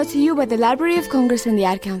literacy.gov. Brought to you by the Library of Congress and the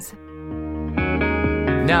Ad Council.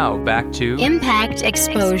 Now back to Impact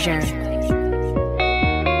Exposure.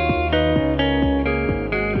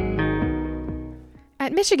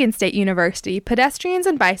 At Michigan State University, pedestrians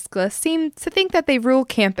and bicyclists seem to think that they rule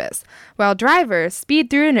campus, while drivers speed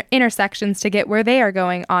through intersections to get where they are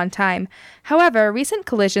going on time. However, recent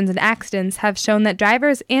collisions and accidents have shown that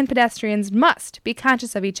drivers and pedestrians must be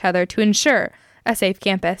conscious of each other to ensure a safe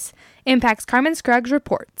campus. Impact's Carmen Scruggs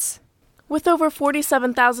reports. With over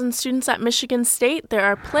 47,000 students at Michigan State, there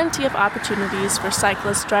are plenty of opportunities for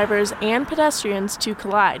cyclists, drivers, and pedestrians to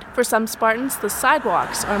collide. For some Spartans, the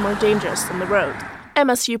sidewalks are more dangerous than the road.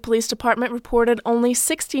 MSU Police Department reported only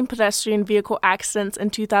 16 pedestrian vehicle accidents in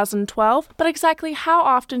 2012, but exactly how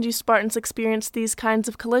often do Spartans experience these kinds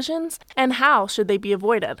of collisions, and how should they be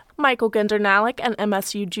avoided? Michael Gendernalik, an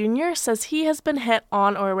MSU junior, says he has been hit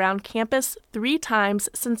on or around campus 3 times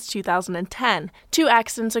since 2010. 2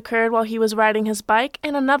 accidents occurred while he was riding his bike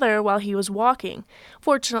and another while he was walking.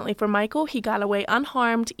 Fortunately for Michael, he got away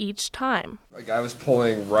unharmed each time. A guy was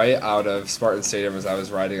pulling right out of Spartan Stadium as I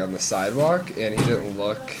was riding on the sidewalk, and he didn't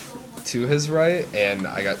look to his right, and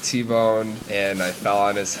I got T-boned, and I fell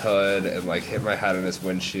on his hood and hit my head on his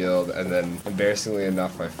windshield, and then embarrassingly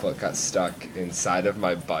enough, my foot got stuck inside of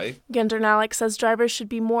my bike. Gendernalik says drivers should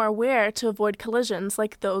be more aware to avoid collisions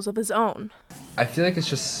like those of his own. I feel like it's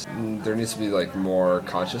just, there needs to be more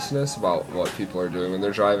consciousness about what people are doing when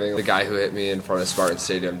they're driving. The guy who hit me in front of Spartan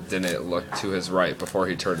Stadium didn't look to his right before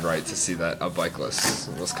he turned right to see that a bicyclist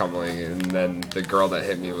was coming, and then the girl that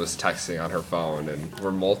hit me was texting on her phone, and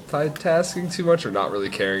we're multitasking too much or not really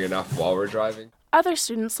caring enough while we're driving. Other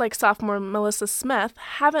students, like sophomore Melissa Smith,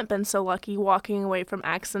 haven't been so lucky walking away from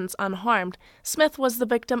accidents unharmed. Smith was the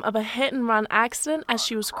victim of a hit-and-run accident as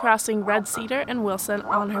she was crossing Red Cedar and Wilson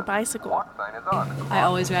on her bicycle. I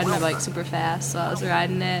always ride my bike super fast, so I was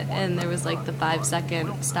riding it, and there was the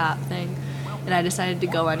 5-second stop thing, and I decided to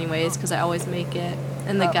go anyways because I always make it,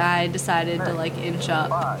 and the guy decided to inch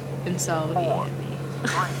up, and so he hit me.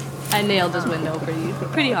 I nailed his window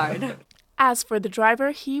pretty hard. As for the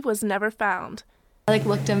driver, he was never found. I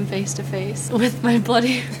looked him face to face with my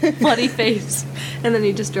bloody face, and then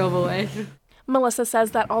he just drove away. Melissa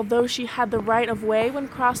says that although she had the right of way when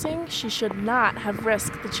crossing, she should not have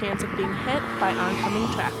risked the chance of being hit by oncoming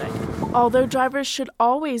traffic. Although drivers should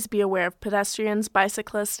always be aware of pedestrians,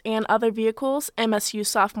 bicyclists, and other vehicles, MSU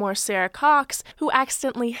sophomore Sarah Cox, who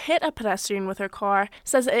accidentally hit a pedestrian with her car,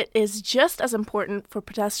 says it is just as important for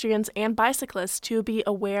pedestrians and bicyclists to be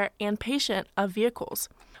aware and patient of vehicles.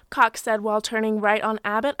 Cox said while turning right on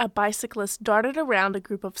Abbott, a bicyclist darted around a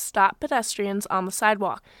group of stopped pedestrians on the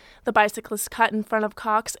sidewalk. The bicyclist cut in front of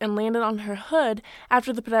Cox and landed on her hood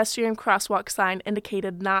after the pedestrian crosswalk sign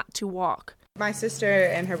indicated not to walk. My sister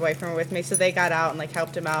and her boyfriend were with me, so they got out and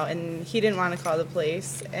helped him out, and he didn't want to call the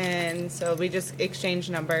police, and so we just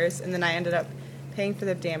exchanged numbers, and then I ended up paying for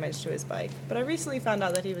the damage to his bike. But I recently found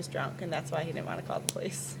out that he was drunk, and that's why he didn't want to call the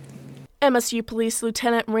police. MSU Police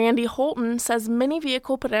Lieutenant Randy Holton says many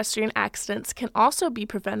vehicle pedestrian accidents can also be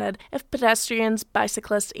prevented if pedestrians,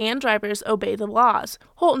 bicyclists, and drivers obey the laws.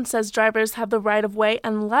 Holton says drivers have the right of way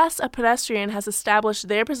unless a pedestrian has established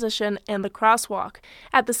their position in the crosswalk.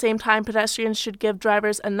 At the same time, pedestrians should give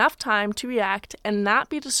drivers enough time to react and not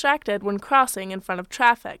be distracted when crossing in front of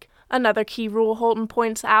traffic. Another key rule Holton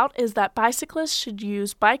points out is that bicyclists should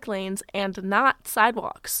use bike lanes and not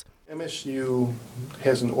sidewalks. MSU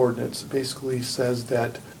has an ordinance that basically says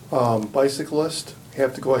that bicyclists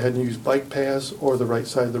have to go ahead and use bike paths or the right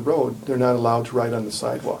side of the road. They're not allowed to ride on the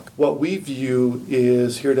sidewalk. What we view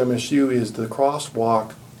is here at MSU is the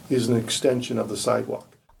crosswalk is an extension of the sidewalk.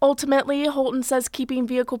 Ultimately, Holton says keeping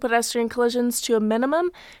vehicle-pedestrian collisions to a minimum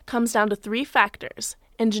comes down to 3 factors: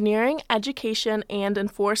 engineering, education, and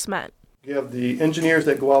enforcement. You have the engineers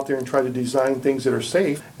that go out there and try to design things that are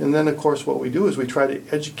safe. And then, of course, what we do is we try to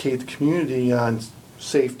educate the community on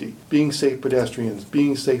safety, being safe pedestrians,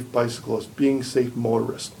 being safe bicyclists, being safe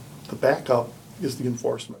motorists. The backup is the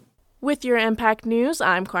enforcement. With your Impact News,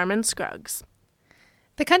 I'm Carmen Scruggs.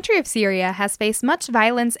 The country of Syria has faced much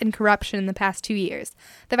violence and corruption in the past 2 years.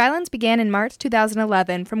 The violence began in March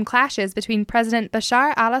 2011 from clashes between President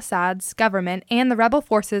Bashar al-Assad's government and the rebel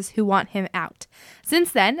forces who want him out.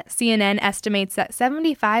 Since then, CNN estimates that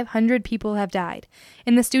 7,500 people have died.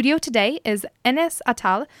 In the studio today is Enes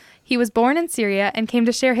Atal. He was born in Syria and came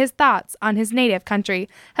to share his thoughts on his native country.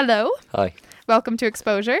 Hello. Hi. Welcome to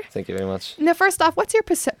Exposure. Thank you very much. Now, first off, what's your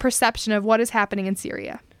perception of what is happening in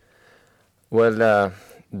Syria? Well,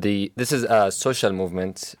 this is a social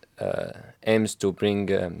movement aims to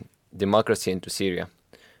bring democracy into Syria.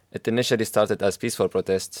 It initially started as peaceful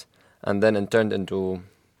protests and then it turned into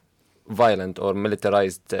violent or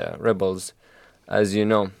militarized rebels, as you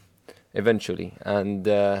know, eventually. And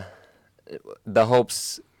the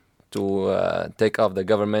hopes to take off the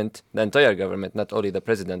government, the entire government, not only the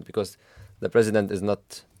president, because the president is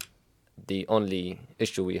not the only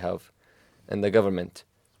issue we have in the government.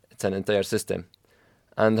 It's an entire system.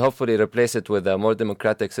 And hopefully replace it with a more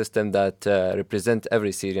democratic system that represents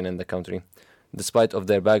every Syrian in the country, despite of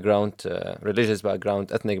their background, religious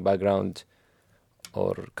background, ethnic background,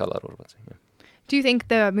 or color or what. Yeah. Do you think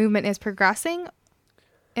the movement is progressing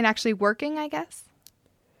and actually working, I guess?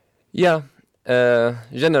 Yeah,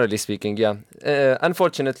 generally speaking, yeah.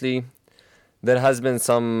 Unfortunately, there has been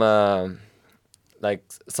some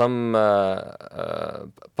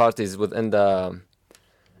parties within the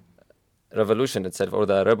revolution itself, or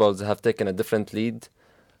the rebels have taken a different lead,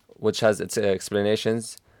 which has its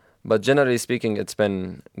explanations. But generally speaking, it's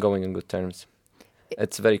been going in good terms.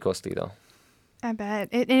 It's very costly, though. I bet.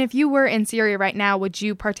 And if you were in Syria right now, would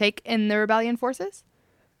you partake in the rebellion forces?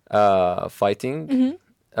 Fighting?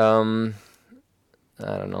 Mm-hmm.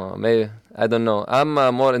 I don't know. Maybe I don't know. I'm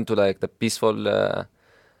more into like the peaceful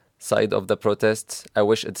side of the protests. I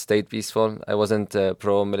wish it stayed peaceful. I wasn't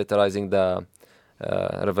pro-militarizing the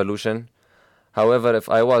revolution. However, if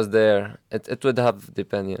I was there, it would have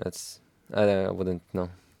depended. I wouldn't know.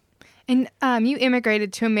 And you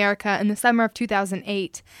immigrated to America in the summer of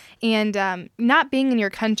 2008. And not being in your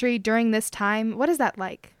country during this time, what is that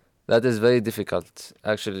like? That is very difficult,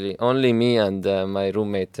 actually. Only me and my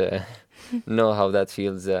roommate know how that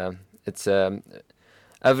feels. It's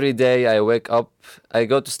every day I wake up, I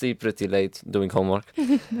go to sleep pretty late doing homework.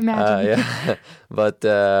 Imagine. Yeah. But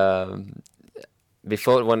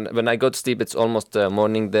before, when I go to sleep, it's almost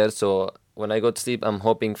morning there. So when I go to sleep, I'm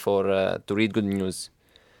hoping for to read good news.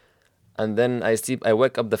 And then I sleep. I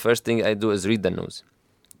wake up. The first thing I do is read the news.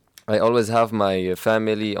 I always have my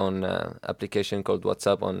family on an application called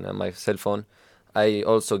WhatsApp on my cell phone. I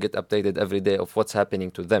also get updated every day of what's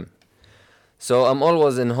happening to them. So I'm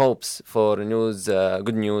always in hopes for news,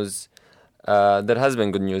 good news. There has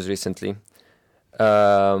been good news recently.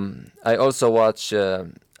 I also watch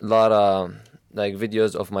a lot of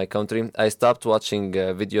videos of my country. I stopped watching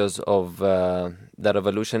videos of the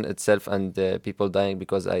revolution itself and people dying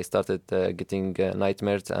because I started getting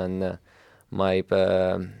nightmares and my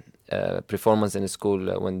performance in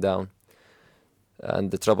school went down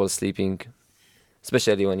and the trouble sleeping,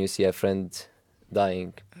 especially when you see a friend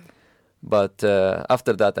dying. But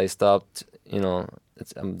after that, I stopped.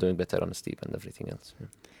 I'm doing better on sleep and everything else.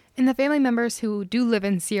 And the family members who do live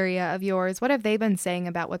in Syria of yours, what have they been saying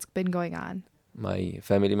about what's been going on? My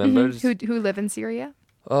family members who live in Syria?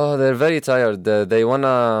 Oh, they're very tired. They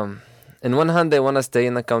wanna, in one hand, they wanna stay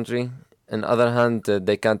in the country. On the other hand,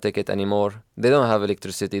 they can't take it anymore. They don't have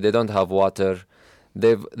electricity. They don't have water.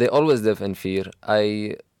 They always live in fear.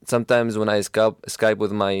 Sometimes when I Skype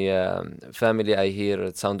with my family, I hear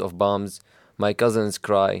the sound of bombs. My cousins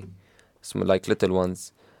cry, like little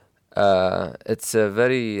ones. It's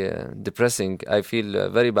very depressing. I feel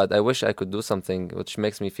very bad. I wish I could do something, which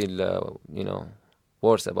makes me feel,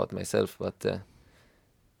 worse about myself. But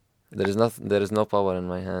there is no power in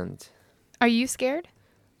my hand. Are you scared?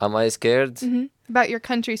 Am I scared? Mm-hmm. About your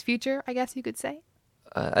country's future, I guess you could say?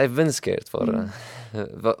 I've been scared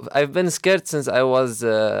I've been scared since I was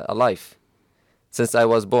alive, since I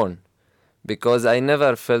was born, because I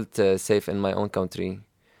never felt safe in my own country.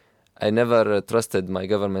 I never trusted my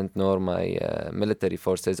government nor my military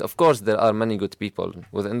forces. Of course, there are many good people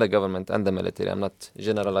within the government and the military. I'm not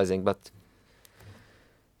generalizing, but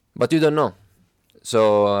you don't know.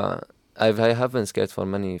 So I have been scared for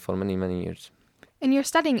many years. And you're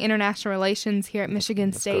studying international relations here at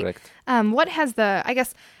Michigan State. Correct. What has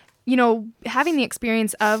having the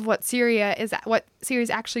experience of what Syria is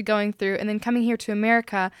actually going through, and then coming here to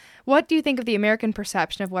America, what do you think of the American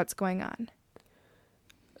perception of what's going on?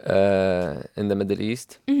 In the Middle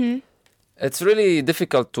East? Mm-hmm. It's really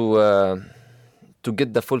difficult to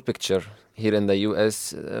get the full picture here in the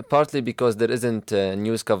U.S., partly because there isn't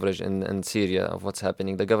news coverage in Syria of what's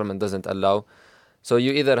happening. The government doesn't allow. So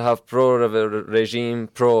you either have pro-regime,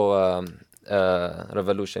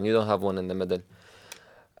 pro-revolution. You don't have one in the middle.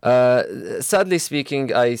 Sadly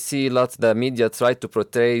speaking, I see lots the media try to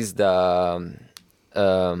portray the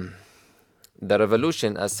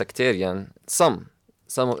revolution as sectarian. Some,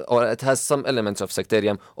 or it has some elements of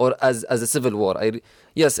sectarian, or as a civil war.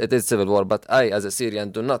 Yes, it is civil war, but I, as a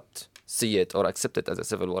Syrian, do not see it or accept it as a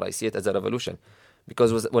civil war. I see it as a revolution,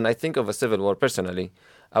 because when I think of a civil war personally,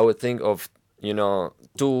 I would think of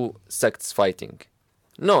two sects fighting.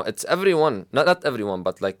 No, it's everyone, not everyone,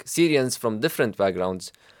 but like Syrians from different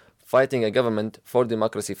backgrounds fighting a government for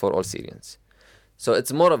democracy for all Syrians. So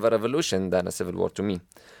it's more of a revolution than a civil war to me.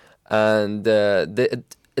 And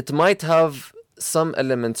it might have some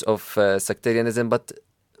elements of sectarianism, but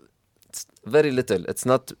it's very little. It's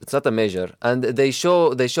not a major. And they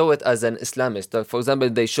show it as an Islamist. For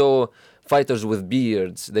example, they show fighters with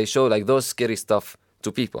beards. They show like those scary stuff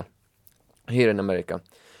to people here in America,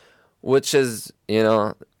 which is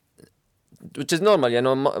normal.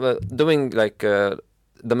 Doing like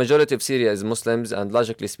the majority of Syria is Muslims, and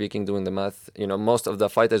logically speaking, doing the math, most of the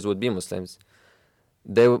fighters would be Muslims.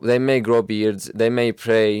 They may grow beards, they may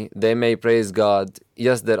pray, they may praise God.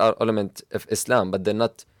 Yes, there are elements of Islam, but they're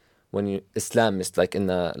not Islamist, like in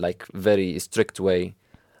a very strict way.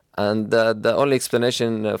 And the only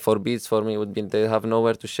explanation for beads for me would be they have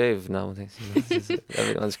nowhere to shave nowadays.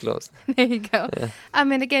 Everyone's closed. There you go. Yeah.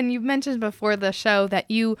 And again, you mentioned before the show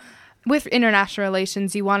that you, with international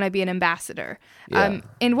relations, you want to be an ambassador. Yeah.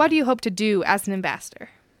 And what do you hope to do as an ambassador?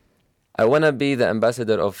 I want to be the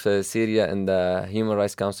ambassador of Syria in the Human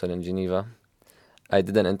Rights Council in Geneva. I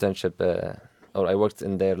did an internship I worked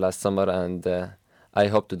in there last summer, and I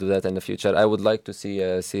hope to do that in the future. I would like to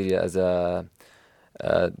see Syria as the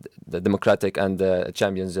democratic and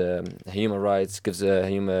champions human rights, gives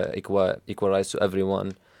equal rights to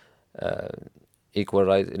everyone, equal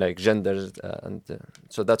rights like genders, and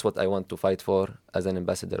so that's what I want to fight for as an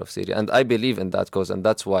ambassador of Syria. And I believe in that cause, and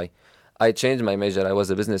that's why I changed my major. I was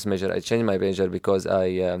a business major. I changed my major because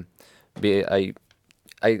I changed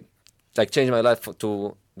my life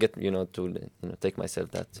to get take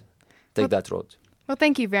myself that road. Well,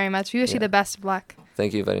 thank you very much. We wish you the best of luck.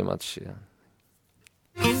 Thank you very much. Yeah.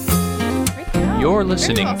 You're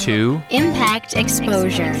listening to Impact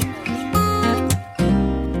Exposure.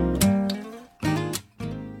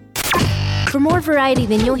 For more variety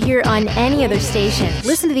than you'll hear on any other station,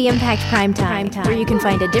 listen to the Impact Primetime, where you can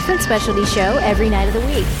find a different specialty show every night of the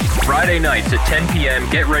week. Friday nights at 10 p.m.,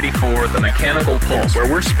 get ready for The Mechanical Pulse,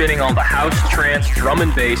 where we're spinning all the house, trance, drum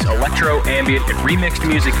and bass, electro, ambient, and remixed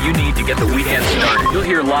music you need to get the weekend started. You'll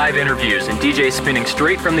hear live interviews and DJs spinning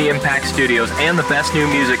straight from the Impact studios and the best new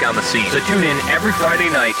music on the scene. So tune in every Friday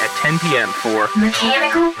night at 10 p.m. for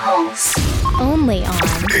Mechanical Pulse. Only on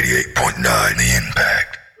 88.9 The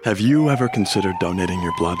Impact. Have you ever considered donating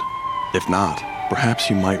your blood? If not, perhaps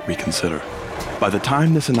you might reconsider. By the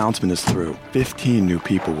time this announcement is through, 15 new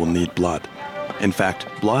people will need blood. In fact,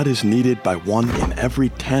 blood is needed by 1 in every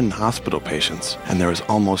 10 hospital patients, and there is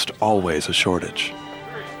almost always a shortage.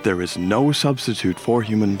 There is no substitute for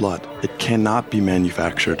human blood. It cannot be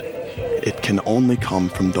manufactured. It can only come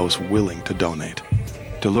from those willing to donate.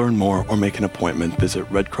 To learn more or make an appointment, visit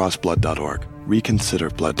redcrossblood.org. Reconsider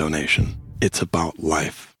blood donation. It's about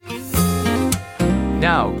life.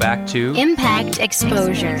 Now back to Impact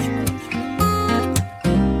Exposure.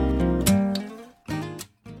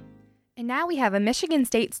 And now we have a Michigan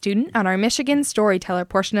State student on our Michigan Storyteller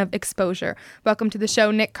portion of Exposure. Welcome to the show,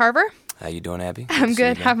 Nick Carver. How you doing, Abby? I'm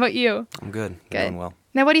good. How about you? I'm good. Good. Doing well.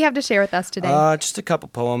 Now, what do you have to share with us today? Just a couple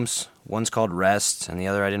poems. One's called Rest, and the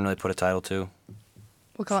other I didn't really put a title to.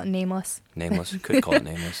 We'll call it Nameless. Nameless. Could call it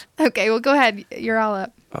Nameless. Okay, well, go ahead. You're all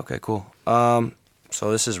up. Okay, cool.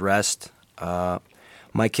 So this is Rest.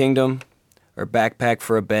 My kingdom, or backpack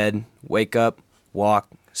for a bed, wake up, walk,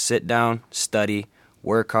 sit down, study,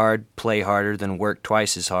 work hard, play harder, then work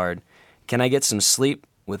twice as hard. Can I get some sleep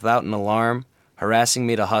without an alarm, harassing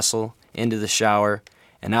me to hustle, into the shower,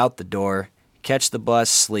 and out the door, catch the bus,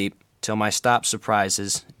 sleep, till my stop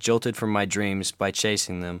surprises, jolted from my dreams by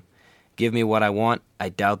chasing them. Give me what I want, I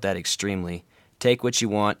doubt that extremely. Take what you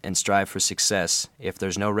want and strive for success. If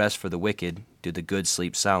there's no rest for the wicked, do the good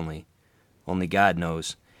sleep soundly. Only God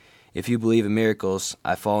knows. If you believe in miracles,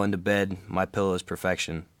 I fall into bed, my pillow is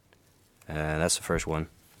perfection. That's the first one.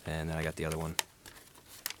 And then I got the other one.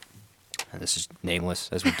 And this is Nameless,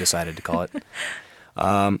 as we've decided to call it.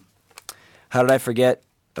 How did I forget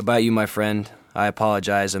about you, my friend? I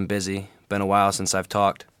apologize, I'm busy. Been a while since I've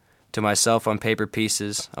talked. To myself on paper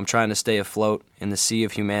pieces, I'm trying to stay afloat in the sea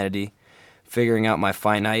of humanity, figuring out my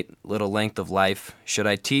finite little length of life. Should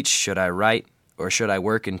I teach, should I write, or should I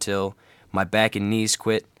work until my back and knees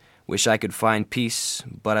quit? Wish I could find peace,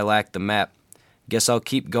 but I lack the map. Guess I'll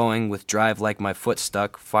keep going with drive like my foot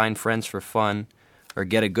stuck, find friends for fun, or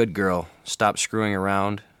get a good girl, stop screwing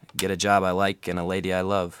around, get a job I like and a lady I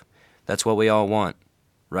love. That's what we all want,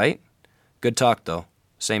 right? Good talk, though.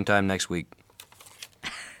 Same time next week.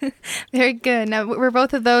 Very good. Now, were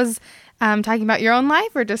both of those talking about your own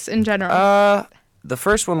life or just in general? The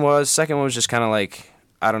first one was. Second one was just kind of like,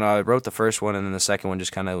 I don't know. I wrote the first one, and then the second one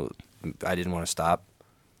just kind of, I didn't want to stop. I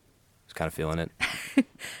was kind of feeling it.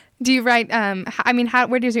 Do you write,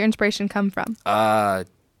 where does your inspiration come from?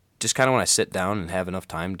 Just kind of when I sit down and have enough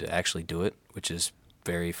time to actually do it, which is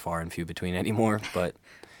very far and few between anymore, but...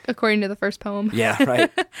 According to the first poem. Yeah, right.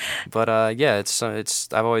 But yeah, it's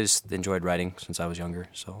I've always enjoyed writing since I was younger.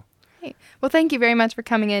 So. Hey. Well, thank you very much for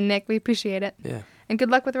coming in, Nick. We appreciate it. Yeah. And good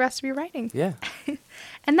luck with the rest of your writing. Yeah.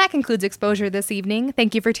 And that concludes Exposure this evening.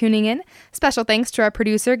 Thank you for tuning in. Special thanks to our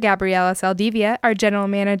producer, Gabriela Saldivia, our general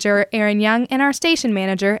manager, Aaron Young, and our station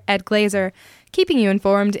manager, Ed Glazer. Keeping you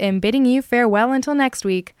informed and bidding you farewell until next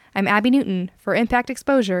week, I'm Abby Newton for Impact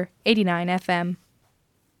Exposure 89 FM.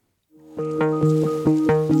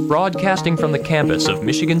 Broadcasting from the campus of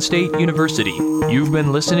Michigan State University, you've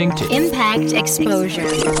been listening to Impact Exposure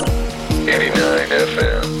 89.